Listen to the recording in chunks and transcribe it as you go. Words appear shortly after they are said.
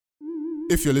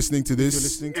If you're listening to this,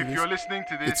 it's too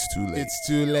late. It's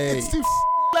too late. It's too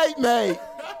late, mate.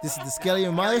 This is the Skelly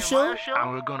and Mayo show.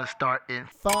 And we're gonna start in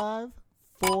 5,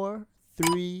 4,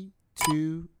 3,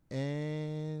 2,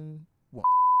 and 1.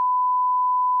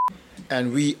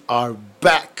 And we are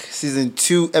back. Season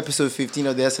 2, episode 15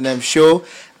 of the S&M Show.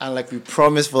 And like we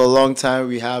promised for a long time,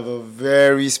 we have a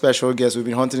very special guest. We've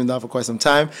been hunting him down for quite some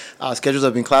time. Our schedules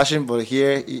have been clashing, but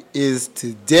here he is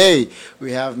today.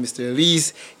 We have Mr.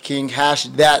 Elise,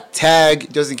 KingHashThatTag.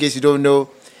 Just in case you don't know,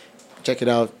 check it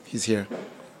out. He's here.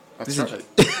 That's right.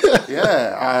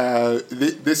 Yeah,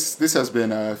 this has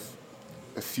been a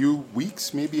few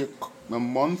weeks, maybe a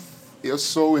month or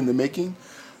so in the making.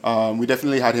 We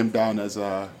definitely had him down as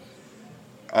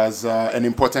an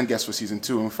important guest for season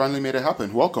 2, and we finally made it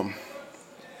happen. Welcome.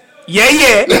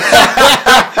 Yeah.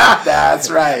 That's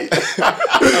right.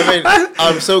 I mean,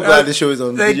 I'm so glad the show is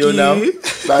on video now.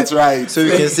 That's right. So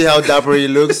you can see how dapper he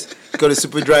looks. He's got a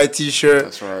super dry t-shirt.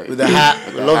 That's right. With a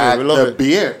hat. We love it.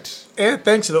 Beard. Yeah,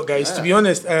 thanks a lot, guys. Yeah. To be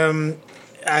honest, the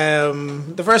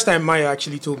first time Maya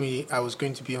actually told me I was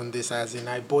going to be on this, as in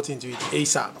I bought into it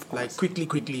ASAP, like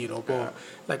quickly, you know. But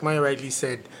like Maya rightly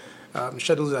said,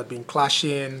 schedules had been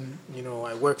clashing. You know,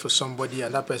 I work for somebody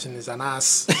and that person is an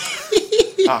ass.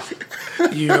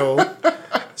 You know,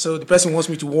 so the person wants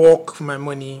me to work for my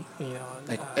money. You know,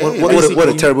 what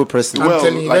a terrible person. I'm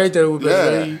telling you, very terrible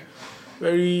person.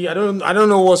 Very, I don't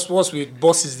know what's with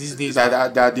bosses these days.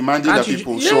 That demanding that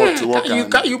people show up to work.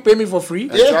 You pay me for free?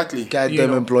 Exactly.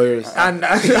 Goddamn employers. And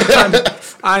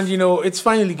you know, it's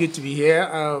finally good to be here.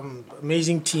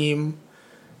 Amazing team.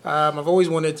 I've always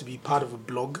wanted to be part of a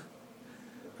blog,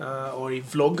 or a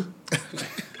vlog,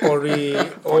 or a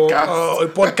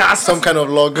podcast, some kind of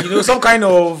vlog. You know, some kind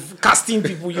of casting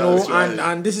people. You know, right.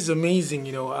 and this is amazing.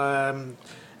 You know.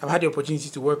 I've had the opportunity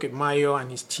to work with Mayo and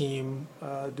his team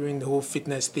doing the whole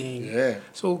fitness thing. Yeah.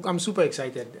 So I'm super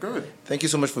excited. Good. Thank you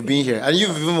so much for being here. And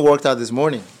you've even worked out this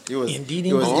morning. He was in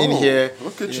here.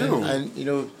 Look at you. And, you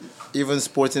know, even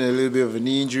sporting a little bit of a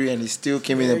knee injury, and he still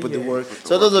came in and put the work.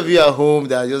 So those of you at home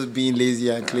that are just being lazy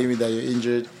and claiming that you're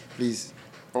injured, please.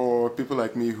 Or people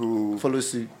like me who follow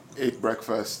suit. Ate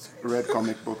breakfast, read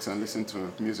comic books, and listened to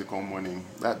music all morning.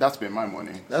 That's been my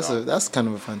morning. That's kind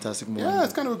of a fantastic morning. Yeah,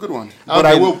 it's kind of a good one. But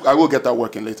I will get that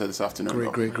working later this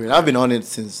afternoon. Great. I've been on it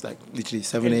since like literally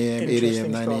 7 a.m., 8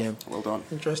 a.m., 9 a.m. Well done.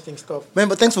 Interesting stuff. Man,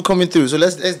 but thanks for coming through. So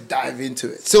let's dive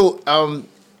into it. So I want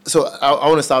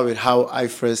to start with how I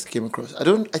first came across.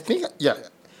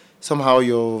 Somehow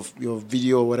your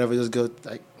video or whatever just got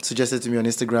like suggested to me on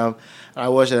Instagram. And I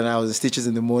watched it and I was in stitches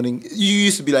in the morning. You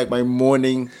used to be like my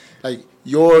morning, like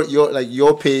your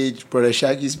page, Brother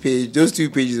Shaggy's page. Those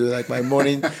two pages were like my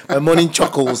morning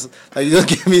chuckles. Like you just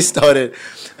get me started.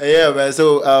 Yeah, man.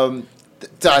 So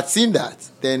I'd seen that.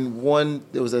 Then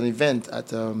there was an event at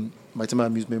Maitama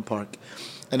Amusement Park.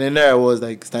 And then there I was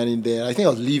like standing there. I think I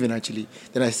was leaving actually.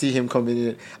 Then I see him coming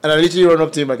in. And I literally run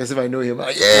up to him like as if I know him. I'm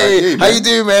like, hey, how you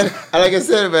doing, man? And like I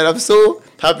said, man, I'm so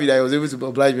happy that I was able to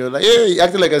oblige me. I was like, hey, he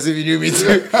acted like as if he knew me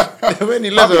too. When he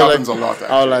left, I was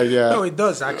like, yeah. No, it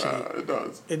does actually.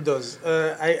 It does.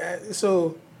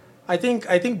 I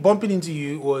think bumping into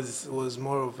you was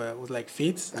more of was like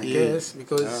fate, I guess,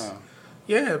 because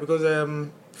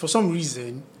for some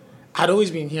reason I'd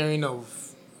always been hearing of,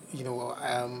 you know,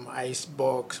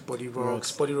 Icebox, Body Rocks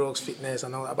Fitness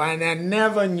and all that. But I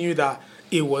never knew that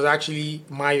it was actually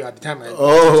Mayo at the time.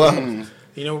 Wow.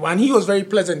 You know, and he was very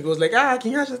pleasant. He was like,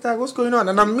 KingHashThatTag, what's going on?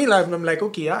 And I'm like,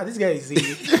 okay, this guy is a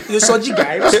soji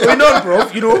guy. What's going on,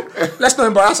 bro? You know, let's not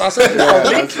embarrass ourselves in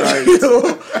public. That's right. You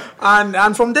know?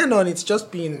 And from then on, it's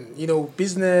just been, you know,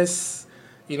 business.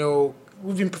 You know,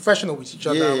 we've been professional with each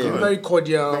other. We've been very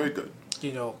cordial. Very good.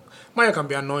 You know, Mayo can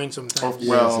be annoying sometimes.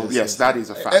 Yes, that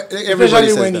is a fact. Everybody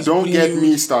says that. Don't get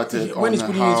me started when he's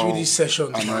putting you through these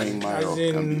sessions. Annoying Mayo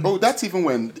can be. That's even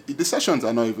when the sessions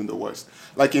are not even the worst.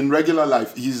 Like in regular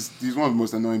life, he's one of the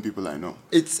most annoying people I know.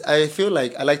 I feel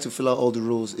like I like to fill out all the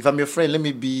roles. If I'm your friend, let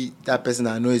me be that person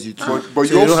that annoys you too. But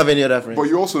you don't have any other friends. But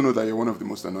you also know that you're one of the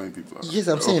most annoying people. Yes,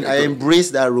 I'm saying I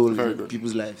embrace that role in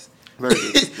people's lives. Very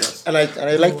good. Yes. and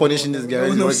I like punishing this guy.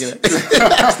 No.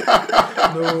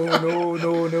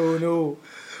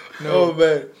 Oh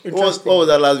man! What was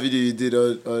that last video you did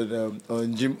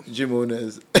on gym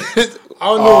owners?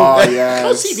 Oh no! Yes.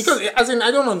 No, see, because as in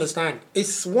I don't understand.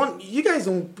 It's one you guys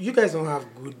don't have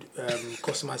good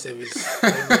customer service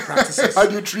practices. How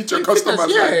do you treat your customers like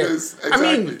this? Exactly.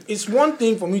 I mean, it's one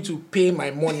thing for me to pay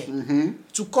my money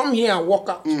to come here and walk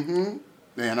out.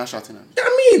 Then you're not shouting at me.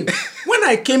 I mean, when when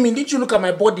I came in, didn't you look at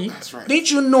my body? That's right.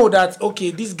 Didn't you know that,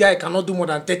 okay, this guy cannot do more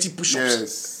than 30 push-ups?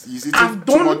 Yes. He's eating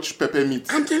too much pepper meat.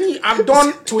 I'm telling you, I've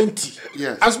done 20.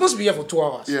 Yes. I'm supposed to be here for 2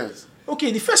 hours. Yes.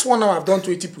 Okay, the first 1 hour I've done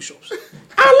 20 push-ups.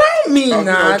 Allow me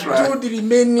now try. do the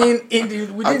remaining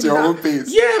within At your own pace.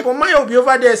 Yeah, but Maya will be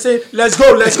over there saying, let's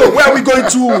go. Where are we going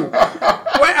to?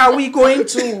 Where are we going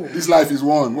to? This life is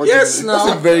one. What Yes, do you now.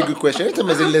 That's a very good question. Every time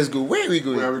I say let's go, where are we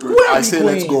going? Where are we going? Where are I we say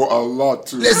going? let's go a lot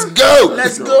too. Let's go.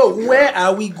 Let's go. Where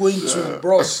are we going to,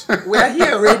 bros? We're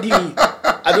here already.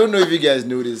 I don't know if you guys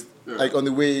noticed, like on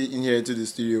the way in here into the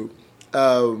studio,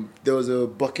 there was a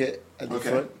bucket at the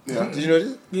front. Yeah. Did you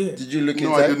notice? Yeah. Did you look No,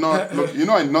 inside? I did not.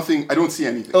 Look, I don't see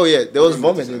anything. Oh yeah, there was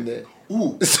vomit in there.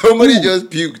 Ooh. Somebody just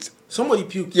puked. Somebody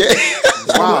puked. Yeah.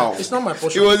 Wow. It's not my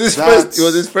portion. It was his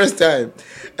That's- first time,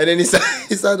 and then he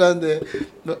sat down there.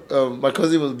 My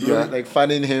cousin was blowing, like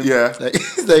fanning him. Yeah. Like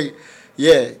it's like,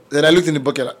 yeah. Then I looked in the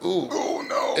bucket like, ooh. Oh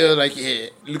no. It was like, yeah,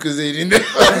 Lucozade in there.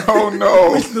 Oh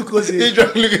no. He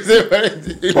drank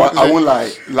Lucozade. But I won't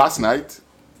lie. Last night,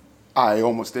 I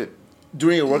almost did.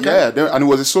 During a workout. Yeah, and it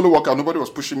was a solo workout. Nobody was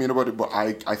pushing me, but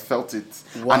I felt it.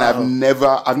 Wow. And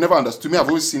I've never understood. Me, I've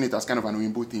always seen it as kind of an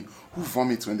Oyinbo thing. Who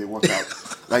vomits when they work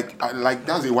out? like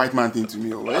that's a white man thing to me.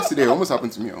 Yesterday, it almost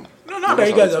happened to me. No, now that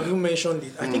you guys have even mentioned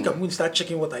it, I think I'm going to start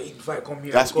checking what I eat before I come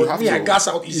here. That's- you because have me, to. I gas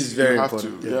out It's easy. very You have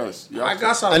important. to. Yeah. Yes. You I have to.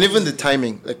 gas out And even easy. the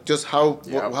timing, like just how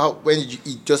when did you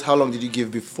eat? Just how long did you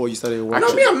give before you started working?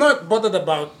 No, me, I'm not bothered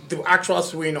about the actual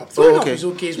throwing up. Throwing okay. up is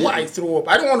okay. It's what I throw up.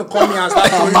 I don't want to come here and start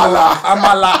throwing up.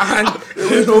 Amala.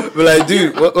 And, you know. But like,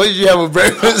 dude, what did you have for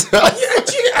breakfast? Yeah,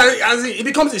 actually, as it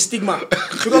becomes a stigma.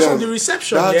 Because from the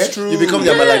reception, That's true. You become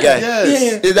the Amala guy.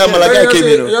 Yes. Is that Amala guy came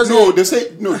in? No, they say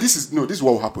this is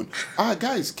what will happen.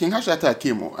 Guys, KingHashThatTag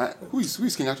came. Who is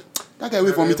KingHash? That guy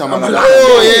wait for me to Amala.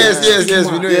 Oh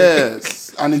yes, we know.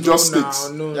 Yes, and it just No, sticks.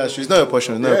 no, That's true. It's not your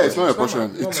portion. Yeah, it's not your It's not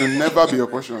portion. my- It will never be your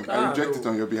portion. I Ah, reject no. it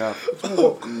on your behalf.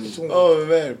 Oh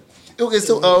man. Okay,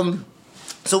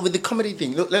 so with the comedy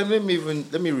thing, look, let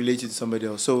me relate it to somebody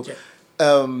else. So,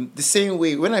 the same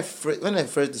way when I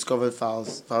first discovered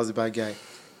Files the bad guy,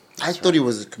 I thought he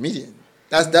was a comedian.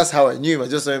 That's how I knew him. I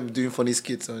just saw him doing funny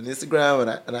skits on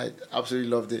Instagram, and I absolutely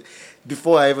loved it.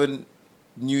 Before I even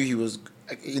knew he was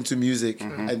into music,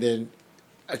 and then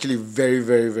actually very,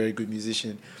 very, very good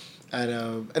musician.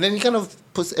 And then he kind of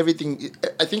puts everything.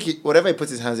 I think whatever he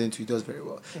puts his hands into, he does very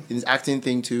well. In his acting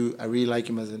thing too, I really like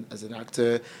him as an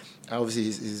actor. Obviously,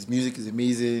 his music is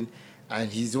amazing,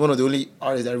 and he's one of the only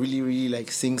artists that really, really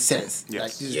like sings sense. Yes.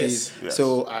 Like these Yes. days. Yes.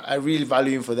 So I really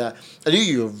value him for that. I think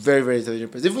you're a very, very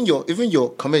intelligent person. Even your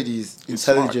comedy is It's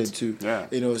intelligent smart. too. Yeah.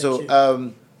 You know. Thank So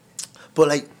you. but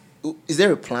like, is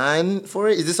there a plan for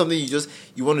it? Is this something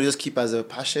you want to just keep as a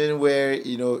passion where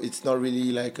it's not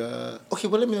really like okay?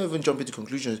 Well, let me not even jump into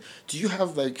conclusions. Do you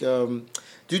have like do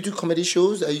you do comedy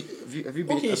shows? Have you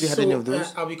had any of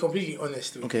those? I'll be completely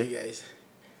honest with Okay. you guys.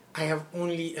 I have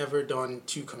only ever done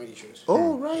 2 comedy shows.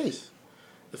 Oh right.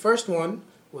 The first one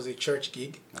was a church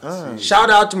gig. Ah. Shout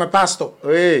out to my pastor.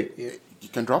 Wait. You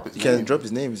can drop it. You can drop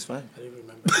his name. It's fine. I didn't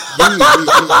remember.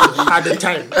 At the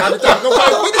time. No,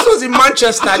 this was in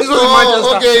Manchester. This was in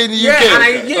Manchester. Okay, in the UK. Yeah,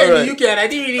 in Alright. the UK. And I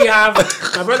didn't really have...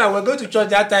 My brother, we're going to church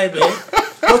that time,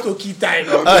 just to kill time.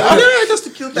 Just to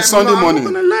kill time. It's Sunday morning.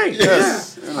 I'm not going to lie.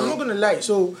 Yes. Yeah. I'm not going to lie.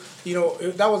 So,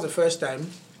 that was the first time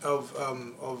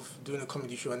of doing a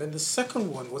comedy show. And then the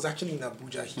second one was actually in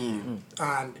Abuja here.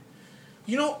 And,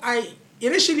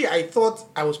 initially I thought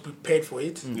I was prepared for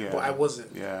it, but I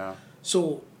wasn't. Yeah.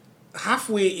 So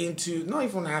halfway into, not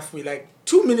even halfway, like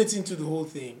 2 minutes into the whole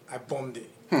thing, I bombed it.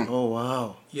 Oh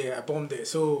wow. Yeah, I bombed it.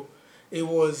 So it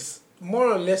was more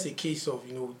or less a case of,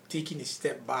 taking a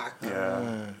step back.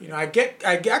 Yeah.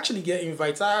 I actually get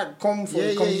invites. I come for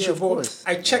the comedy show, of but course.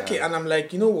 I check it and I'm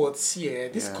like, you know what, see,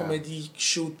 this Yeah. comedy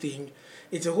show thing,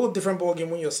 it's a whole different ballgame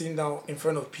when you're sitting down in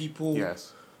front of people.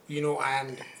 Yes.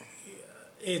 And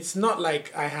it's not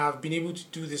like I have been able to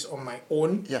do this on my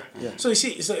own. Yeah. So you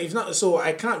see, so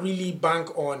I can't really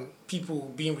bank on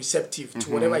people being receptive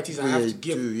to whatever it is I have to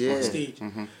give on stage.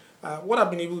 What I've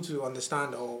been able to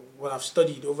understand or what I've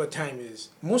studied over time is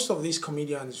most of these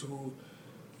comedians who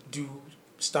do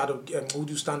stand-up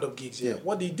gigs,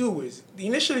 what they do is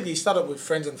initially they start up with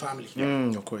friends and family.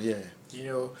 Of course, yeah.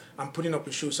 I'm putting up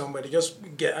a show somewhere. They just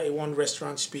get a one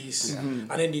restaurant space and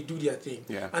then they do their thing.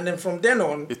 Yeah. And then from then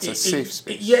on, It's a safe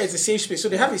space. It's a safe space. So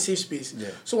they have a safe space. Yeah.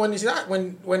 So when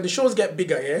the shows get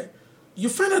bigger, you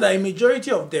find out that a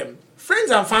majority of them,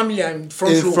 friends and family, are in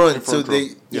front row. So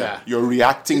they You're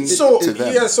reacting So to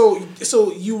them.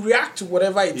 so you react to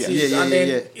whatever it is, and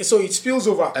then so it spills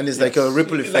over. and it's like a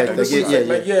ripple effect. Like a ripple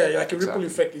effect. Yeah. Like a ripple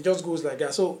effect. It just goes like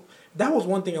that. So that was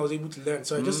one thing I was able to learn.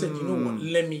 So I just said, you know what,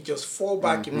 let me just fall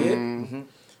back a bit,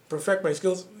 perfect my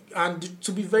skills. And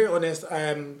to be very honest,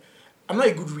 I'm not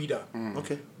a good reader.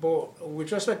 Okay. But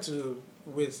with respect to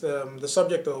the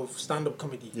subject of stand-up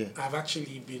comedy, Yeah. I've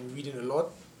actually been reading a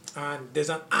lot. And there's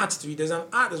an art to it. There's an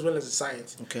art as well as a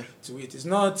science to it. It's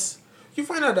not... You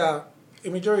find out that a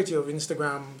majority of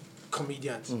Instagram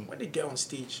comedians, when they get on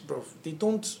stage, bro, they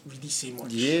don't really say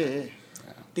much. Yeah.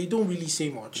 They don't really say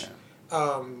much.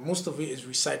 Most of it is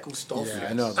recycled stuff. Yeah,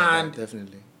 I know about and that,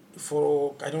 definitely.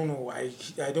 For, I don't know, I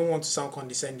don't want to sound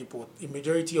condescending, but a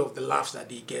majority of the laughs that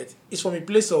they get is from a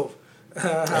place of,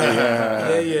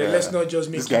 let's not just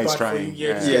make This it guy's bad for trying. you.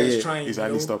 This guy's trying. He's you at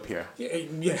know? least up here.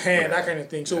 That kind of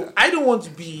thing. So I don't want to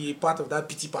be a part of that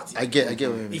pity party. I get what you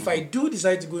mean. If I do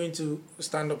decide to go into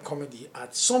stand-up comedy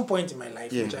at some point in my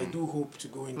life, which I do hope to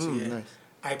go into, nice.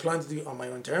 I plan to do it on my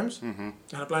own terms, and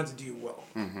I plan to do it well.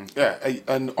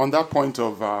 And on that point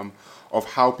of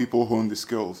how people hone the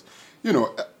skills, you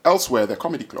know, elsewhere they're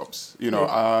comedy clubs. You know,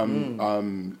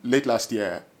 late last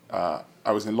year,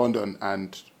 I was in London,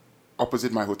 and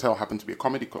opposite my hotel happened to be a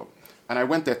comedy club, and I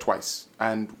went there twice.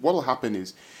 And what will happen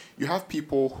is, you have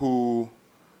people who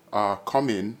come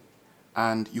in,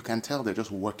 and you can tell they're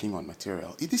just working on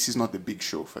material. This is not the big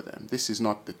show for them. This is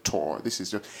not the tour.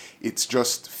 It's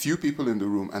just few people in the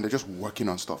room, and they're just working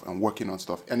on stuff.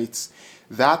 And it's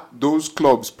that those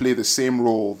clubs play the same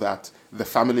role that the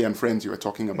family and friends you were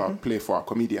talking about play for our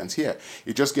comedians here.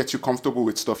 It just gets you comfortable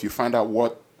with stuff. You find out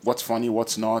what's funny,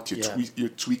 what's not. You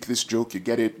tweak this joke, you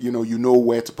get it. You know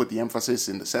where to put the emphasis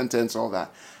in the sentence, all that.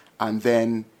 And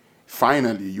then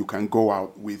finally you can go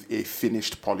out with a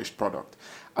finished, polished product.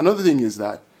 Another thing is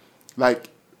that, like,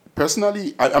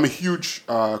 personally, I'm a huge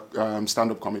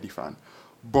stand-up comedy fan,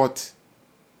 but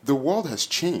the world has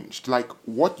changed. Like,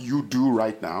 what you do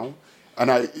right now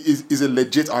is a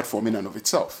legit art form in and of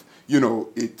itself. You know,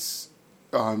 it's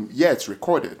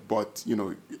recorded, but, you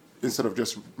know, instead of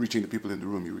just reaching the people in the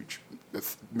room, you reach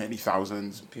many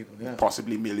thousands, people,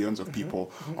 possibly millions of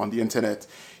people on the internet.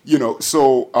 You know,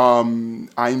 so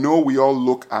I know we all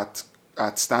look at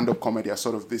stand-up comedy as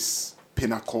sort of this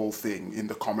pinnacle thing in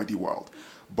the comedy world,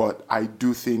 but I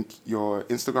do think your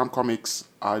Instagram comics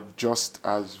are just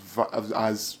as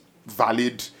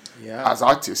valid as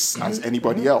artists as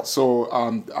anybody else. So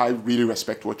I really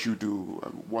respect what you do,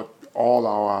 what all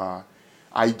our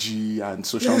IG and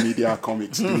social media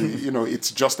comics do. You know,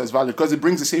 it's just as valid because it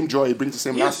brings the same joy, it brings the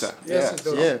same laughter. It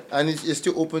does. And it's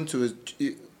still open to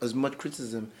as much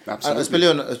criticism. Absolutely.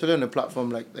 Especially on a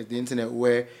platform like the internet,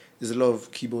 where there's a lot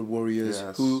of keyboard warriors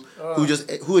who are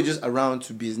just around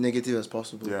to be as negative as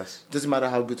possible. Yes. Doesn't matter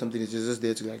how good something is, just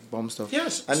there to like bomb stuff.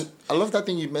 Yes. And I love that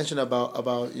thing you mentioned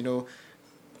about you know,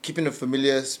 keeping a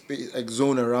familiar space, like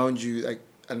zone around you, like,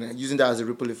 and using that as a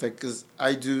ripple effect, because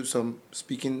I do some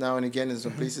speaking now and again in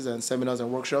some places and seminars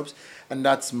and workshops, and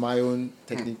that's my own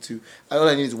technique too. All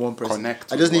I need is one person.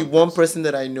 I just need one person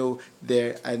that I know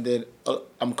there, and then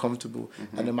I'm comfortable,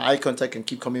 and then my eye contact can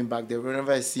keep coming back there.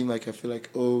 Whenever I seem like I feel like,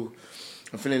 oh,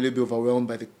 I'm feeling a little bit overwhelmed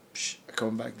by the I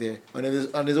come back there. And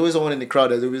there's always someone in the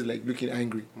crowd that's always like looking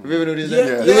angry. Have you ever noticed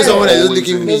that? There's always someone that's just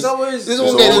looking me. There's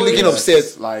one guy that's looking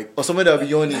upset. Like, or someone that'll be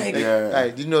yawning.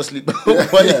 Like, did you not sleep? Why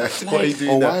are you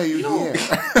doing that? Why are you here?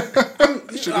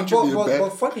 Shouldn't you be in bed? But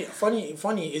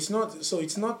funny. It's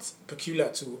not peculiar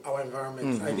to our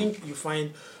environment. I think you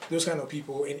find those kind of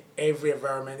people in every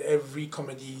environment, every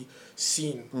comedy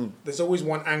scene. There's always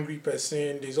one angry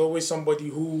person. There's always somebody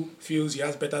who feels he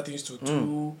has better things to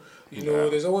do. You know,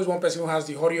 there's always one person who has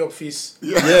the hurry up face.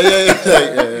 This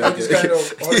kind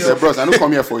of hurry up. Bros, I don't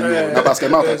come here for you.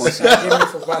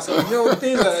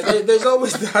 Things like there's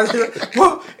always that.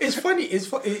 Well, it's funny.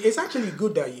 It's actually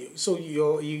good that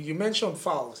you mentioned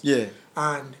Fowles. Yeah.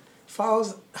 And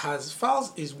Fowles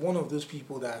is one of those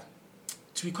people that,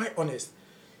 to be quite honest,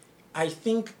 I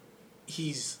think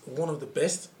he's one of the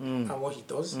best at what he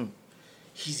does.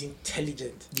 He's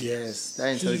intelligent. Yes, that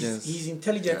intelligence. He's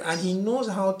intelligent, and he knows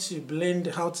how to blend,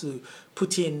 how to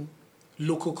put in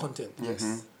local content.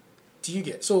 Yes. Do you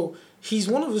get? So he's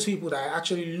one of those people that I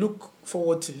actually look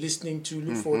forward to listening to,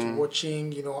 look forward to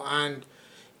watching, you know, and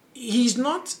he's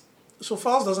not... So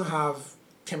Fowles doesn't have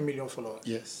 10 million followers.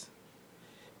 Yes.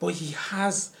 But he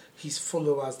has his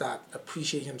followers that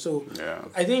appreciate him. So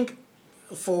I think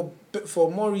for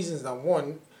more reasons than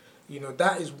one, you know,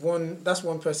 that's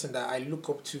one person that I look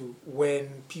up to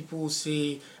when people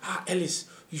say, Ellis,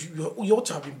 you ought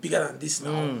to have been bigger than this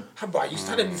now. How about you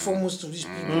started before most of these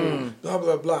people, blah,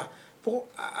 blah, blah. But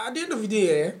at the end of the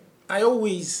day, I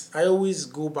always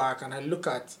go back and I look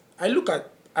at, I'm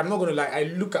not going to lie, I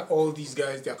look at all these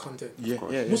guys, their content. Yeah.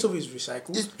 Most of it is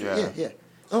recycled.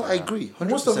 No, I agree. 100%.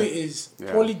 Most of it is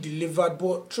poorly delivered,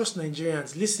 but trust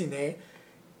Nigerians. Listen,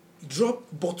 drop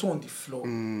bottle on the floor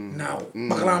now.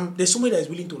 Bakalam, there's somebody that is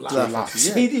willing to laugh.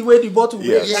 See the way the bottle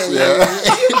breaks.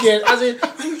 As in,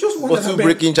 you just want bottle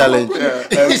breaking challenge.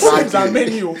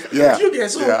 Menu. You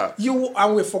get so you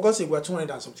and we forgot say we're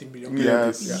 200 and something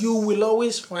million. You will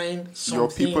always find something. Your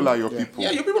people are your people.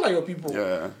 Yeah, your people are your people.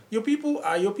 Yeah. Your people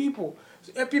are your people.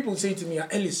 So, people say to me,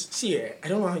 Ellis, see, I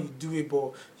don't know how you do it,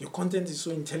 but your content is so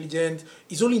intelligent.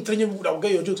 It's only intelligent people that will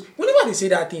get your jokes. Whenever they say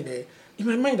that thing, in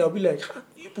my mind, I'll be like,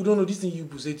 you people don't know this thing you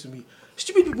people say to me.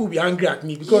 Stupid people will be angry at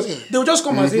me because they'll just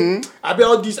come and say, I bet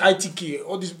all this ITK,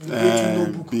 all this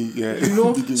notebook. You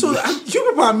know? So you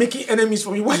people are making enemies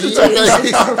for me. Why you tell me?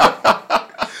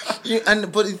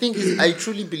 But the thing is, I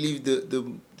truly believe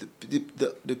the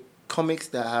comics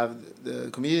that have,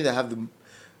 the comedians that have the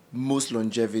most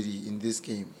longevity in this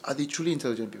game are the truly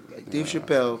intelligent people, like Dave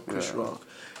Chappelle, Chris Rock.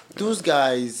 Those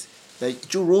guys, like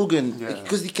Joe Rogan,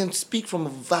 because they can speak from a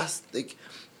vast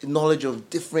knowledge of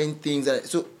different things.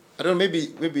 So I don't know,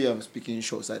 maybe I'm speaking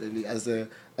short-sightedly as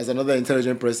another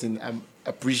intelligent person. I'm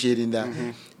appreciating that,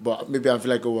 but maybe I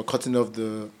feel like we're cutting off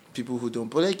the people who don't.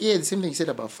 But the same thing you said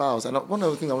about Fouls. And one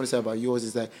of the things I want to say about yours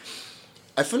is that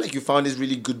I feel like you found this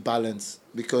really good balance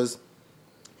because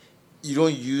you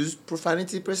don't use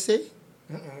profanity per se.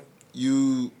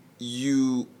 You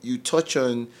touch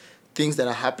on things that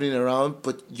are happening around,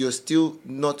 but you're still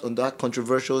not on that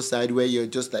controversial side where you're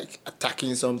just like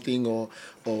attacking something or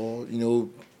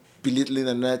belittling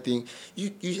another thing.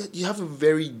 You have a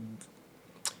very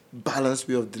balanced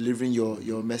way of delivering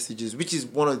your messages, which is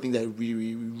one of the things that I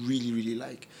really, really, really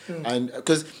like. And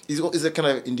because it's a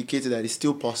kind of indicator that it's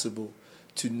still possible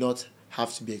to not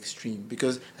have to be extreme.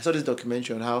 Because I saw this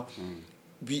documentary on how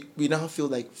we now feel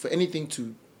like for anything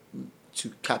to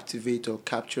captivate or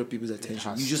capture people's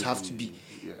attention, you just have to be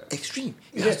extreme.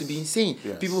 It has to be insane.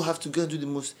 People have to go and do the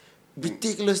most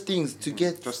ridiculous things to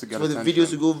get for the videos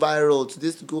to go viral, to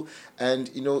this to go,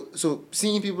 and so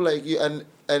seeing people like you, and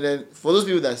then for those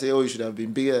people that say, oh, you should have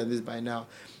been bigger than this by now,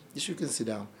 you should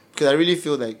consider down, because I really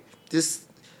feel like this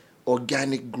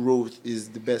organic growth is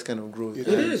the best kind of growth. It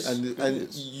is.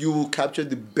 And you will capture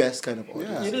the best kind of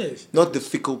audience. It is. Not the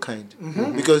fickle kind.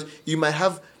 Because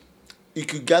you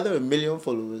could gather 1 million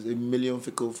followers, 1 million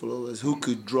fickle followers who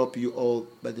could drop you all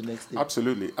by the next day.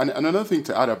 Absolutely. And another thing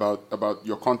to add about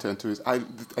your content too is I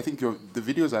think the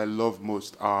videos I love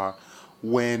most are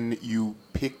when you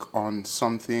pick on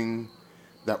something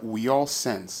that we all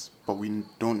sense, but we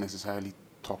don't necessarily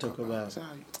talk about. So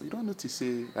you don't know to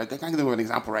say, I can't think of an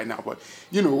example right now, but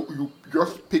you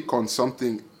just pick on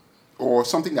something or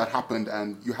something that happened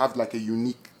and you have like a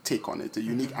unique take on it, a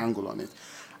unique angle on it.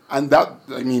 And that,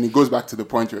 it goes back to the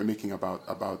point you were making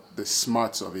about the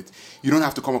smarts of it. You don't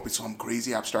have to come up with some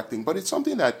crazy abstract thing, but it's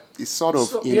something that is sort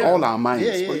of all our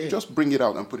minds. But you just bring it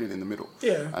out and put it in the middle.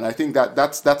 Yeah. And I think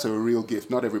that's a real gift.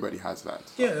 Not everybody has that.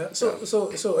 Yeah.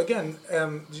 So again,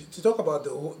 to talk about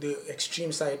the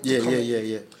extreme side.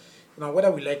 Yeah. Now,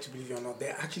 whether we like to believe it or not,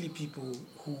 there are actually people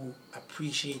who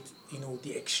appreciate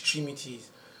the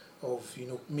extremities of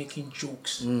making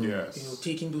jokes,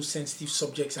 taking those sensitive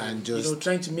subjects and just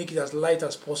trying to make it as light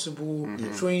as possible,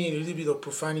 throwing in a little bit of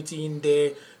profanity in there,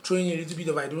 throwing in a little bit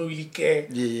of I don't really care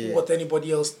what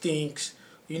anybody else thinks,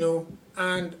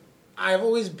 And I've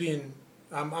always been,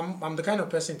 I'm the kind of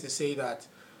person to say that,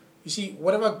 you see,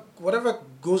 whatever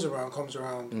goes around comes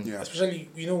around, especially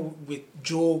with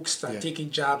jokes and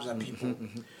taking jabs at people.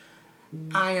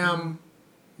 I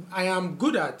am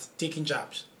good at taking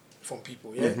jabs from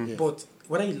people, but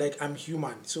whether you like, I'm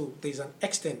human, so there's an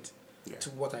extent to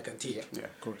what I can take.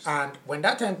 Of course. And when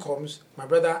that time comes, my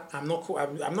brother, I'm not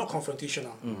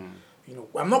confrontational.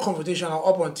 I'm not confrontational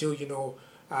up until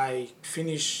I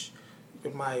finish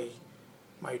with my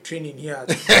training here.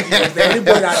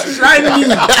 Anybody that try me,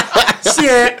 see,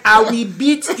 I will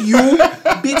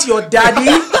beat your daddy,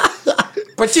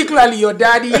 particularly your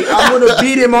daddy. I'm gonna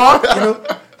beat him up,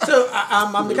 So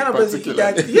I'm the kind of person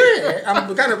that I'm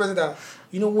the kind of person that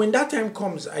when that time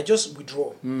comes, I just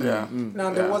withdraw. Now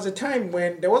there was a time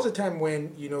when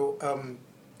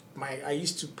I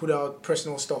used to put out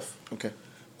personal stuff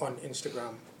on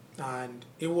Instagram, and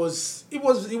it was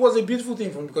a beautiful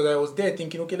thing for me because I was there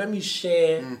thinking, okay, let me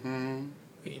share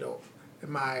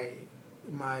my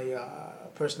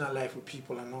personal life with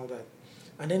people and all that.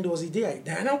 And then there was a day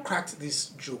I now cracked this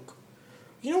joke.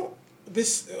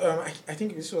 This I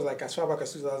think this was like as far back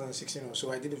as 2016 or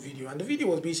so. I did a video, and the video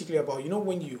was basically about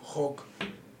when you hug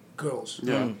girls.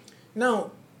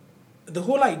 Now, the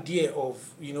whole idea of,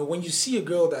 when you see a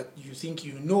girl that you think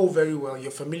you know very well,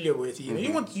 you're familiar with,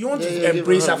 you want to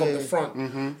embrace her from the front,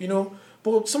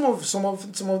 But some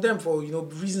of them, for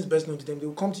reasons best known to them, they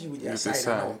will come to you with their side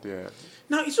and all. Yeah.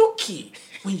 Now it's okay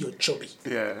when you're chubby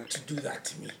Yeah. to do that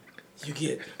to me. You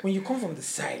get when you come from the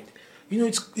side,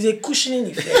 it's a cushioning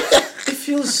effect. It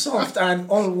feels soft and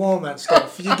all warm and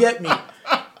stuff. You get me?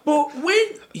 But when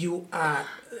you are,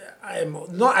 I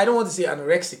don't want to say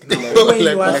anorexic now. But when you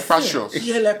are like partials.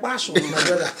 Yeah, like partials, my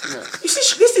brother. You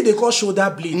see, this thing they call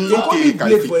shoulder blade. They call it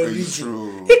blade for a reason.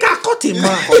 True. It can cut a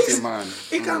man.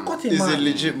 It can cut a man. It's a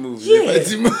legit move. Yeah.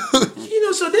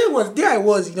 So there I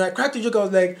was. I cracked a joke. I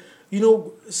was like,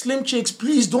 slim chicks,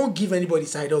 please don't give anybody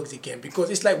side hugs again, because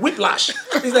it's like whiplash.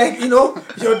 It's like,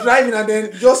 you're driving and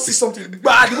then you just see something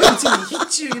bad, the way it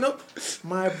hits you,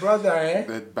 My brother,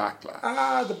 The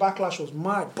backlash. the backlash was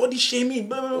mad. Body shaming.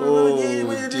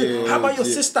 Dear, How about your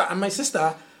sister? And my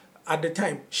sister, at the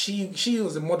time, she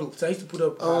was a model, so I used to put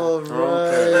up.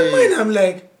 Right. And I'm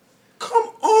like, come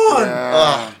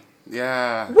on.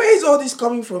 Yeah. Where is all this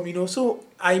coming from, So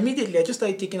I just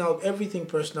started taking out everything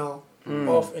personal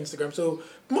off Instagram. So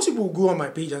most people will go on my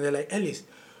page and they're like, Ellis,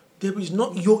 there is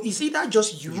not is either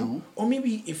just you or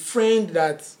maybe a friend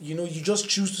that you just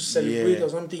choose to celebrate or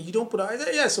something. You don't put out. I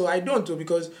said, so I don't do,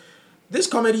 because this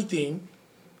comedy thing,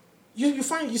 you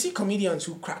see comedians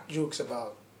who crack jokes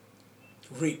about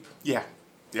rape. Yeah.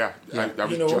 I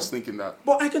was just thinking that.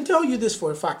 But I can tell you this for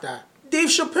a fact, that Dave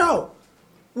Chappelle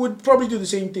would probably do the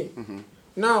same thing.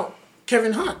 Now,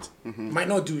 Kevin Hart might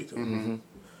not do it.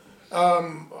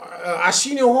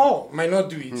 Arsenio Hall might not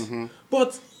do it.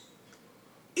 But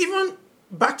even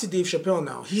back to Dave Chappelle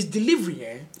now, his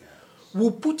delivery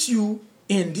will put you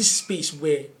in this space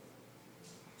where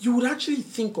you would actually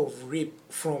think of rape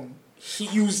from...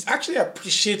 You actually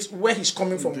appreciate where he's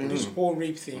coming from with this whole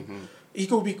rape thing. He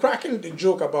could be cracking the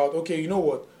joke about, okay, you know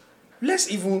what? Let's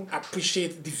even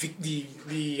appreciate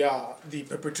the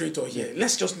perpetrator here.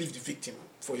 Let's just leave the victim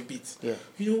for a bit. Yeah.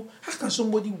 How can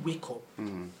somebody wake up?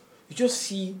 You just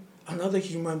see another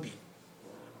human being,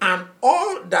 and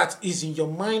all that is in your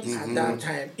mind at that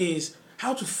time is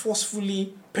how to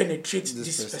forcefully penetrate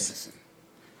this person.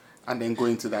 And then go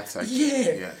into that side.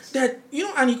 Yes. That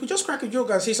and you could just crack a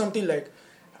joke and say something like,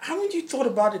 haven't you thought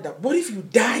about it? That what if you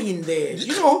die in there?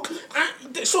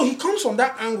 So he comes from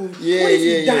that angle. What if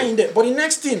you die in there? But the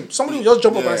next thing, somebody will just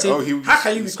jump up and say, how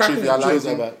can you be cracking a joke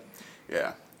about?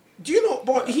 Yeah. Do you know?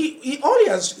 But all he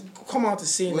has come out to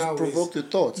say now provoke the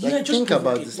thoughts. Just think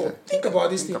about this. Think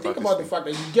about this thing. Think about the fact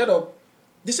that you get up.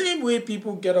 The same way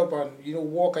people get up and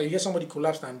walk and you hear somebody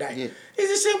collapse and die. Yeah.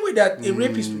 It's the same way that a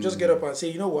rapist will just get up and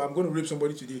say, I'm going to rape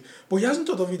somebody today. But he hasn't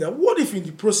thought of it that what if in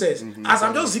the process, as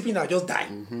I'm just zipping, I just die.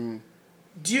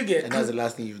 Do you get? And that's the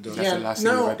last thing you've done. Yeah. That's the last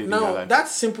thing you ever did in your life. That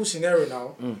simple scenario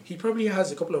now, he probably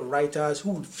has a couple of writers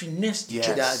who would finesse the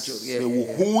joke. They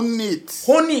will hone it.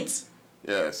 Hone it.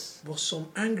 Yes. But some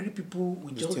angry people will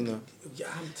just... I'm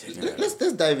telling you.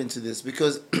 Let's dive into this,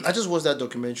 because I just watched that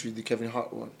documentary, the Kevin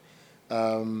Hart one.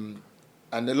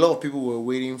 And a lot of people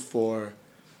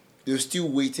were still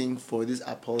waiting for this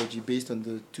apology based on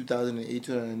the 2008,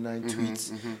 2009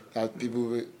 tweets that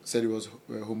people said it was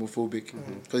homophobic.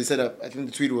 Because he said that, I think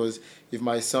the tweet was, if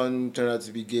my son turned out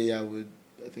to be gay, I would,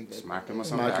 smack him or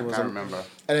something. I can't remember.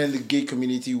 And then the gay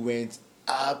community went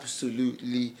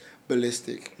absolutely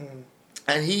ballistic.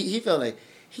 And he felt like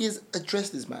he has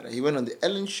addressed this matter. He went on the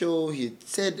Ellen Show. He had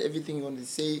said everything he wanted to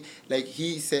say. Like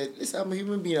he said, listen, I'm a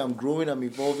human being. I'm growing. I'm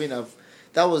evolving.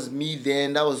 That was me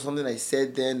then. That was something I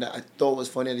said then that I thought was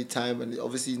funny at the time. And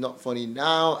obviously it's not funny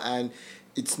now. And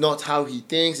it's not how he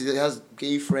thinks. He has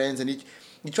gay friends. And he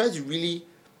tries to really...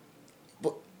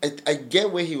 But I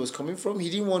get where he was coming from. He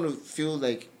didn't want to feel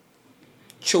like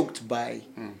choked by...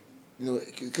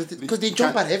 because they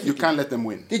jump at everything. You can't let them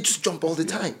win. They just jump all the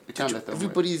time. You can't let them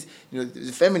Everybody's,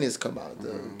 the feminists come out,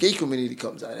 the gay community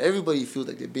comes out. Everybody feels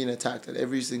like they're being attacked at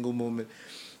every single moment.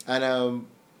 And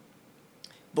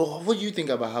but what do you think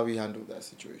about how he handled that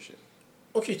situation?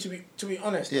 Okay, to be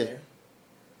honest,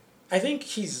 I think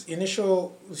his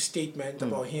initial statement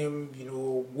about him,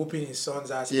 whooping his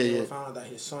son's ass if he found out that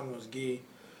his son was gay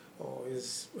or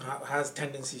has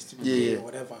tendencies to be gay or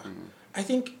whatever. I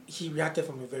think he reacted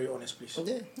from a very honest place.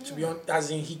 To be honest,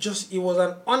 as in it was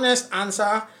an honest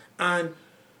answer, and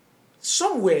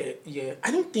somewhere, I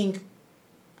don't think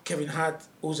Kevin Hart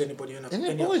owes anybody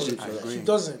any apology. He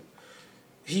doesn't.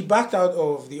 He backed out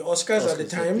of the Oscars at the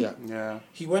time.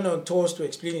 He went on tours to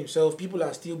explain himself. People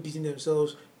are still beating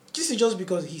themselves. This is just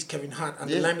because he's Kevin Hart and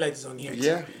the limelight is on him.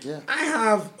 I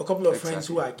have a couple of friends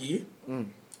who are gay,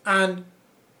 and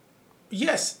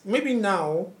yes, maybe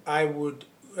now I would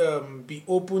be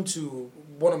open to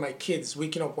one of my kids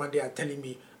waking up one day and telling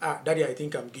me, Daddy, I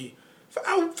think I'm gay.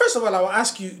 First of all, I will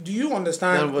ask you, do you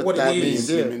understand what it is?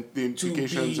 The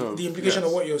implications of the implication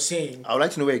of what you're saying. I would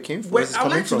like to know where it came from. I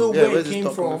would like to know where it came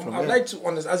from. I'd like to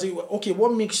understand. Okay,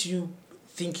 what makes you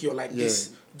think you're like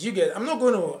this? Do you get? I'm not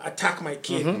going to attack my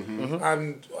kid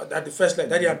and at the first like,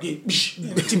 Daddy, I'm gay.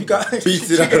 Typical.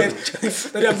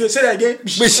 Daddy, I'm gay. Say that again.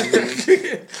 Say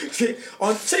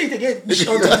it again.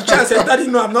 Until the child says, Daddy,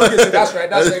 no, I'm not gay. So that's right.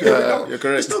 That's right. No, you're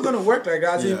correct. It's not going to work like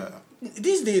that.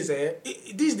 These days,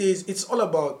 it's all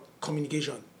about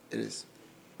communication. It is.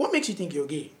 What makes you think you're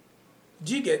gay?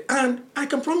 Do you get? And I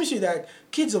can promise you that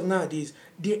kids of nowadays,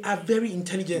 they are very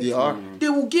intelligent. They are. They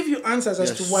will give you answers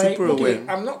as to why, super okay, aware.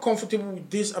 I'm not comfortable with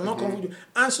this, I'm not comfortable.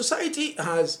 And society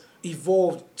has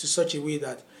evolved to such a way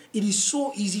that it is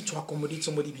so easy to accommodate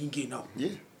somebody being gay now. Yeah.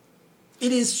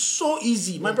 It is so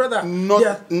easy. My brother.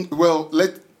 Well,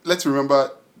 let's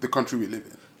remember the country we live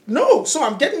in. No, so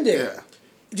I'm getting there. Yeah.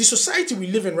 The society we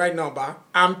live in right now,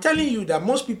 I'm telling you that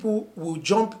most people will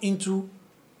jump into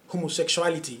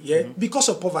homosexuality, because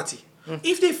of poverty.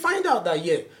 If they find out that,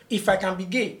 if I can be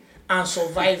gay and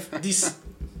survive this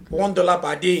 $1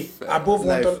 per day, above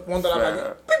 $1 per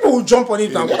day, people will jump on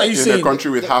it. And what are you saying? In a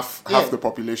country with half the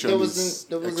population There was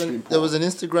an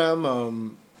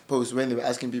Instagram post when they were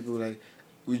asking people like,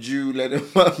 would you let a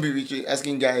man be with you?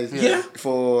 Asking guys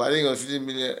for, I think it was 15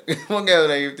 million. One guy was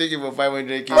like, you take it for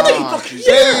 500K.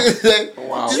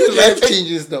 Wow. This is life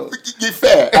changing stuff.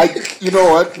 Fair. You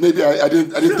know what? Maybe I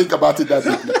didn't think about it that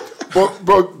deeply.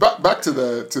 But back to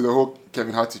the whole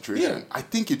Kevin Hart situation. I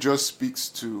think it just speaks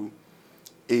to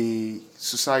a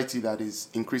society that is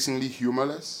increasingly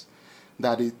humorless,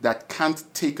 that can't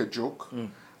take a joke.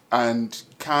 And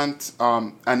can't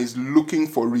and is looking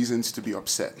for reasons to be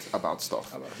upset about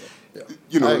stuff.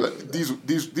 You know, these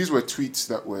were tweets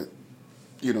that were,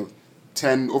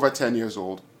 over 10 years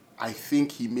old. I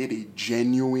think he made a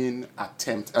genuine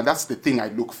attempt, and that's the thing I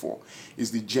look for,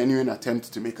 is the genuine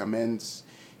attempt to make amends.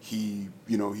 He,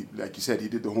 like you said, he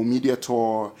did the whole media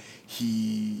tour.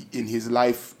 He, in his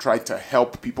life, tried to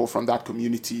help people from that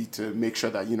community to make sure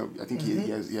that, I think he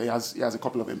has a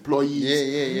couple of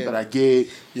employees that are gay.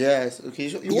 Yes, okay.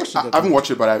 So you watched it? I haven't watched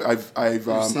it, but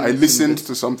I listened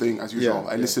to something, as usual.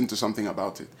 I listened to something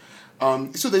about it.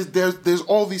 So there's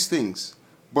all these things,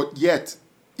 but yet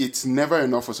it's never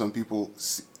enough for some people.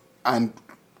 And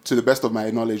to the best of my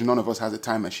knowledge, none of us has a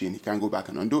time machine. He can't go back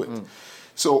and undo it.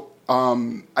 So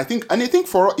I think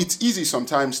for it's easy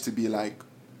sometimes to be like,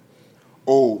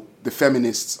 oh, the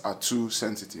feminists are too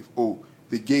sensitive. Oh,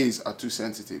 the gays are too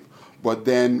sensitive. But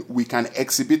then we can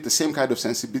exhibit the same kind of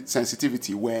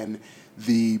sensitivity when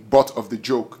the butt of the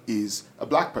joke is a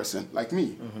black person like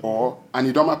me or an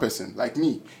Idoma person like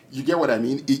me. You get what I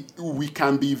mean? We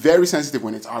can be very sensitive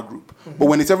when it's our group. But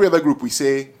when it's every other group, we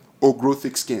say, oh, grow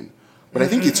thick skin. But I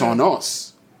think it's on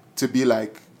us to be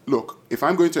like, look, if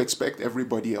I'm going to expect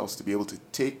everybody else to be able to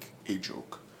take a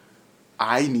joke,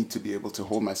 I need to be able to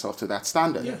hold myself to that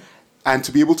standard. Yeah. And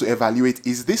to be able to evaluate,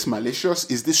 is this malicious?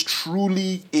 Is this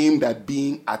truly aimed at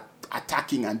being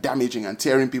attacking and damaging and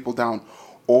tearing people down?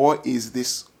 Or is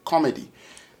this comedy?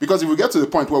 Because if we get to the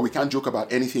point where we can't joke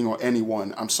about anything or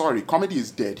anyone, I'm sorry, comedy is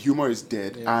dead, humor is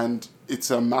dead, and it's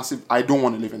a massive, I don't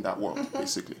want to live in that world,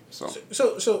 basically. So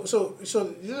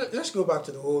let's go back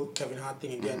to the whole Kevin Hart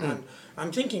thing again. And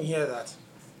I'm thinking here that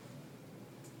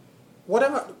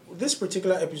whatever this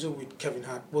particular episode with Kevin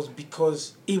Hart was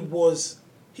because it was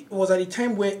at a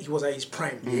time where he was at his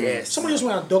prime. Yes. Somebody just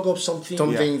went and dug up something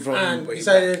from and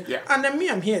decided. Yeah. And then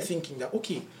I'm here thinking that,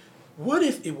 okay, what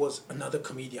if it was another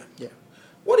comedian? Yeah.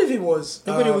 What if it was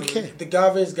nobody would care. The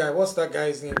Garvis guy? What's that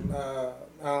guy's name?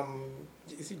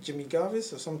 Is it Jimmy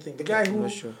Garvis or something? The guy who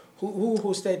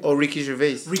hosted. Oh, Ricky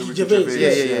Gervais. Ricky Gervais.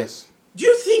 Yes. Do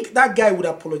you think that guy would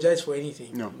apologize for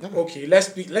anything? No. Okay, let's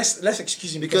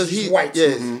excuse him because he's white.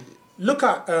 Yes. Look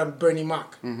at Bernie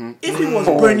Mac. If it was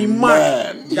Bernie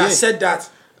Mac that said that,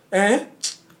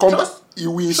 trust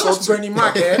Bernie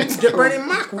Mac.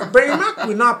 Bernie Mac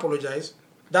will not apologize.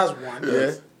 That's one.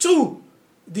 Yes. Two,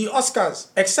 the Oscars,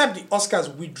 except the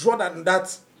Oscars withdraw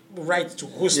that right to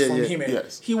host from him.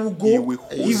 Yes. He will go, he will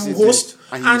host,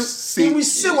 and he will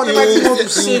say whatever he wants to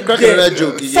say there.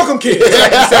 Fuck him, kid.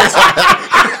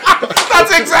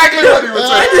 That's exactly what he was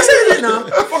saying. He said it now.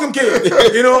 Fuck him, kid.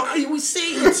 He will say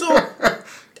it. So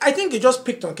I think they just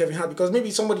picked on Kevin Hart because maybe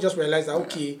somebody just realized that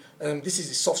this is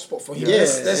a soft spot for him.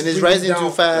 Yes, and it's rising too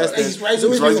fast. He's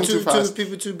rising too fast.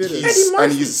 People too bitter.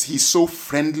 And he's so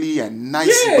friendly and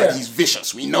nice, but he's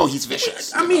vicious. We know he's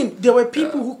vicious. I mean, there were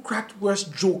people who cracked worse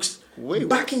jokes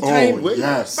back in time.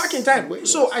 Yes. Back in time.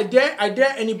 So I dare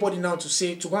anybody now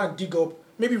to go and dig up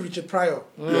maybe Richard Pryor.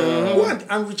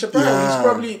 And Richard Pryor is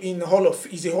probably he's a Hall of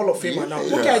Famer now.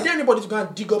 Okay, I dare anybody to go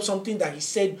and dig up something that he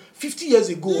said 50 years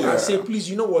ago and say, please,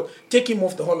 you know what, take him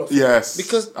off the Hall of Fame. Yes.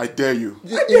 Because I dare you.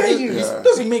 I dare you. It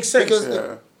doesn't make sense.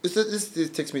 Because this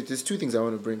takes me. There's two things I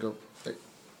want to bring up.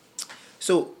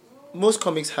 So most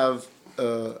comics have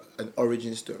an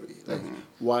origin story, like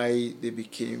why they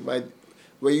became.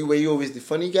 Were you always the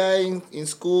funny guy in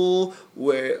school?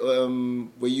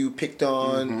 Were you picked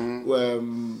on?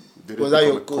 Was that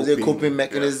your coping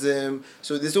mechanism? Yeah.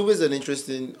 So there's always an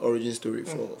interesting origin story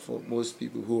for most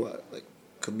people who are like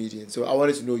comedians. So I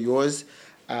wanted to know yours,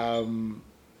 and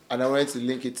I wanted to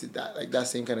link it to that, like that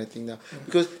same kind of thing now,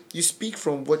 because you speak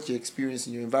from what you experience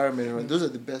in your environment, and those are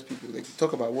the best people. Like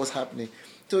talk about what's happening.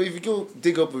 So if you go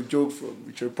dig up a joke from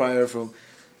Richard Pryor from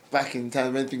back in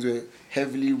time when things were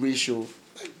heavily racial,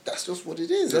 that's just what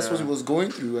it is. That's what he was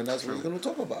going through, and that's what he's going to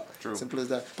talk about. Simple as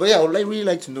that. But yeah, I would really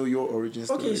like to know your origin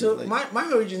story. Okay, so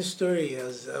my origin story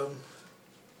is,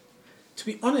 to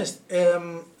be honest, let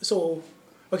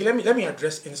me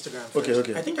address Instagram first.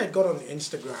 Okay. I think I got on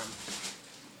Instagram,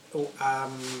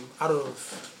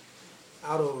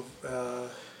 out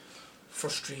of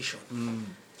frustration.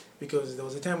 Because there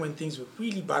was a time when things were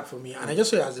really bad for me, and I just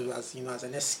saw it as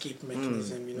an escape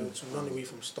mechanism, to run away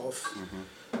from stuff.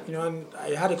 And I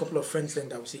had a couple of friends then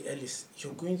that would say, Ellis,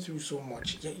 you're going through so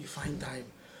much, yet you find time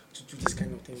to do this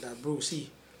kind of thing. That, bro,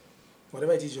 see,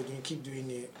 whatever it is you're doing, keep doing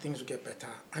it, things will get better.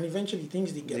 And eventually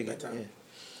things did get better. Yeah.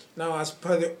 Now, as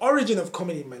per the origin of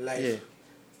comedy in my life,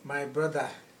 my brother,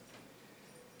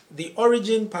 the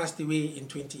origin passed away in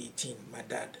 2018, my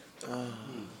dad.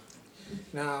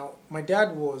 Now, my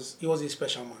dad was a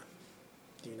special man,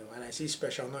 and I say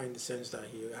special not in the sense that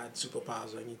he had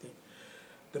superpowers or anything.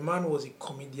 The man was a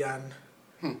comedian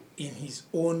in his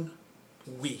own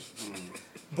way.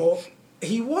 But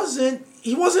he wasn't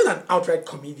an outright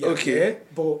comedian,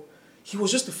 but he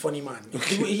was just a funny man.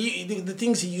 The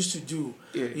things he used to do,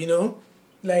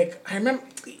 like I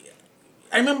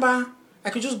remember I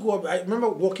could just go up. I remember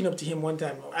walking up to him one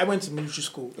time. I went to military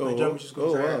school, Nigerian military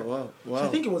school. Wow. So I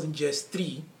think it was in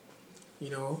JS3.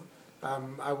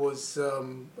 I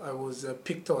was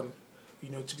picked on,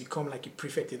 to become like a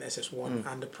prefect in SS1,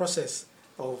 and the process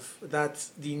of that,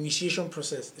 the initiation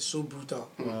process is so brutal.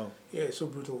 Wow. Yeah, it's so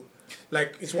brutal.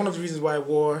 Like it's one of the reasons why I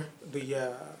wore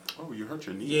the. Oh, you hurt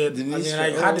your knee. Yeah, I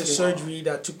had a surgery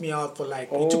that took me out for it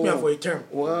took me out for a term.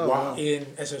 Wow. In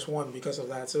SS1 because of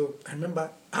that. So I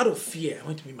remember, out of fear, I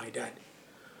went to meet my dad.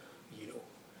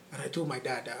 And I told my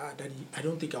dad, Daddy, I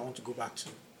don't think I want to go back to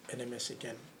NMS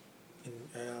again in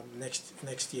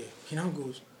next year. He now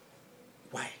goes,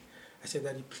 why? I said,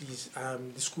 Daddy, please,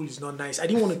 the school is not nice. I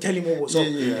didn't want to tell him what was up. I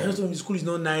just told him the school is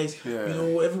not nice.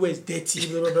 Everywhere is dirty,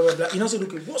 blah, blah, blah, blah. He now said,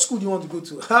 okay, what school do you want to go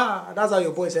to? That's how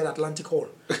your boy said Atlantic Hall.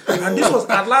 And this was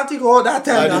Atlantic Hall that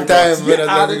time. At the time,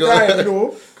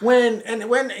 when in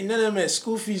NMS,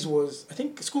 school fees was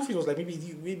like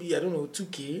maybe I don't know,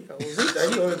 2K. I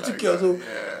think it was 2K or so.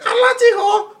 Atlantic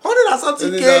Hall, 100 and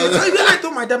something K. So I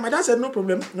told my dad said, no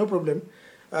problem.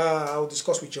 I'll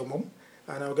discuss with your mom.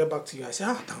 And I'll get back to you. I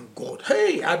said, thank God.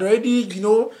 Hey, I'd already,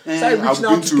 started reaching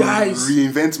out to guys.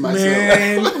 Reinvent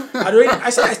myself. Man, I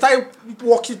started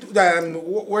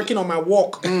working on my